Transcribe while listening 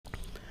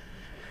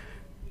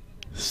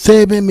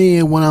Seven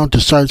men went on to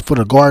search for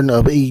the Garden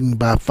of Eden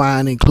by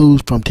finding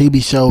clues from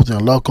TV shows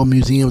and local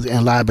museums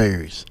and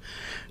libraries.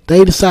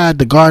 They decide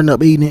the Garden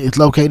of Eden is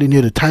located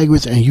near the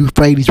Tigris and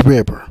Euphrates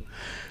River.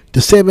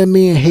 The seven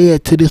men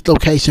head to this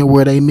location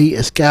where they meet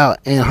a scout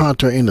and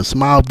hunter in a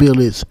small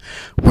village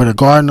where the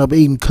Garden of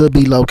Eden could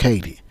be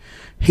located.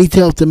 He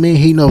tells the men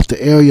he knows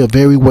the area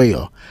very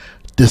well.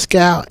 The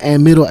scout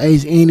and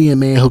middle-aged Indian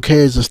man who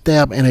carries a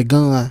staff and a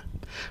gun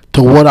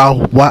to ward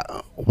off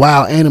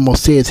wild animals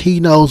says he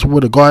knows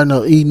where the Garden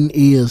of Eden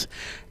is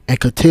and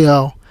could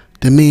tell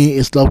the men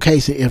its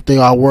location if they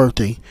are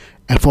worthy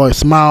and for a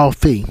small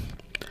fee.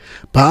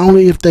 But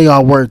only if they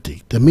are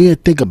worthy. The men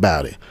think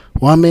about it.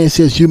 One man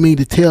says, "You mean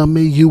to tell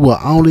me you will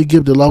only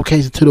give the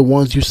location to the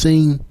ones you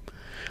seem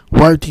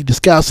worthy?" The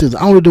scout says,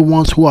 "Only the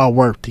ones who are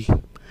worthy."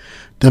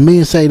 The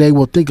men say they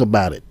will think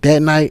about it.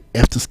 That night,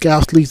 as the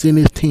scout sleeps in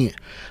his tent,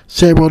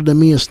 several of the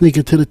men sneak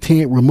into the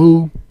tent,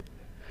 remove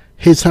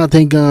his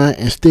hunting gun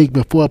and stick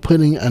before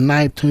pointing a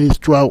knife to his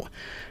throat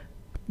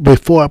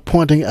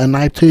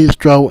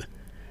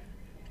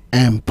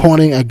and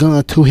pointing a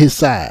gun to his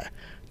side.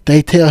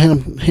 They tell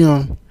him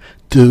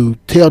to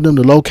tell them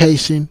the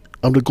location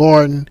of the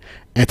garden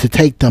and to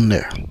take them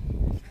there.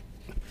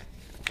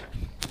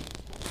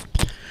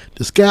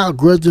 The scout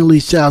grudgingly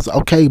shouts,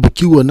 "Okay, but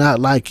you will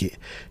not like it."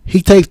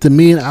 He takes the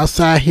men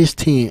outside his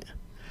tent,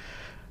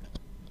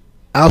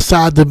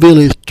 outside the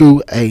village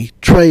through a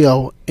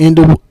trail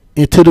into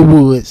the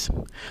woods.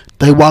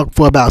 They walk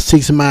for about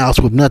 6 miles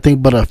with nothing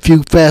but a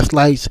few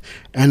flashlights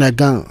and their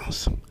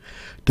guns.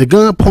 The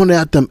gun pointed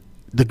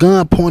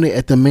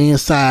at the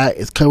man's side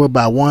is covered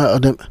by one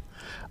of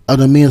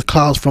the men's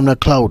claws from their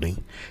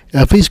clothing.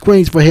 If he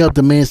screams for help,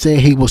 the man said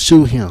he will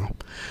shoot him.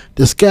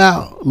 The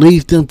scout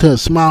leads them to a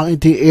small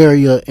empty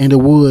area in the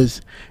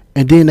woods,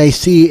 and then they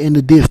see it in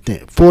the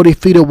distance. 40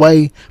 feet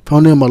away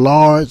from them, a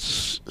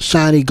large,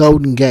 shiny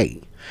golden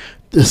gate.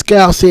 The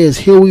scout says,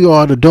 "Here we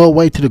are, the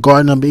doorway to the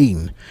Garden of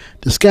Eden."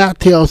 The scout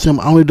tells him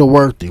only the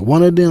worthy.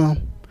 One of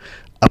them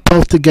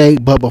approaches the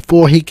gate, but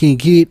before he can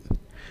get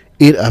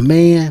it, a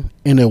man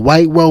in a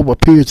white robe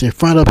appears in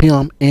front of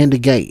him and the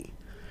gate.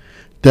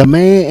 The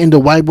man in the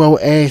white robe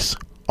asks,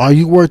 "Are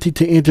you worthy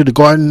to enter the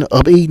Garden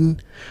of Eden?"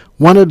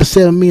 One of the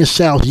seven men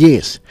shouts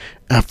yes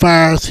and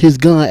fires his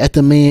gun at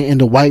the man in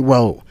the white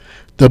robe.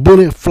 The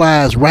bullet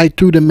flies right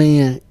through the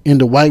man in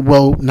the white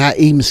robe, not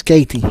even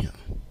scathing him.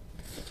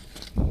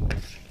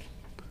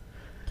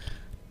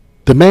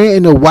 The man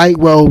in the white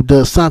robe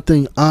does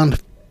something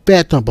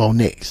unfathomable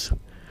next.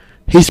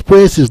 He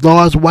spreads his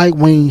large white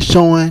wings,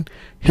 showing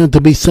him to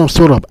be some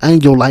sort of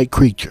angel-like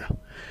creature.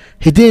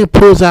 He then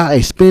pulls out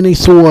a spinning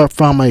sword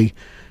from a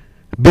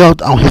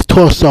belt on his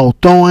torso,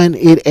 throwing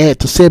it at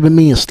the seven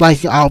men,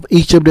 slicing off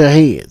each of their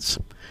heads.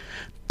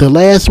 The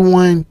last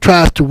one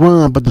tries to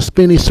run, but the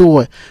spinning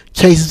sword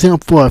chases him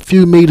for a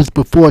few meters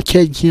before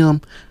catching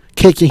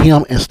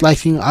him and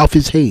slicing off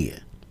his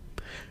head.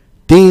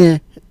 Then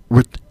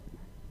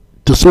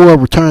the sword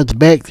returns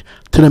back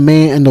to the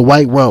man in the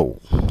white robe.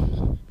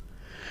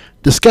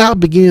 The scout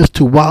begins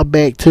to walk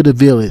back to the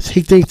village.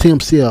 He thinks to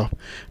himself,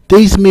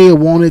 "These men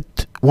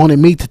wanted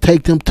me to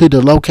take them to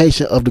the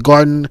location of the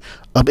Garden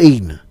of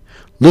Eden.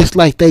 Looks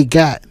like they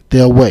got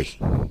their way."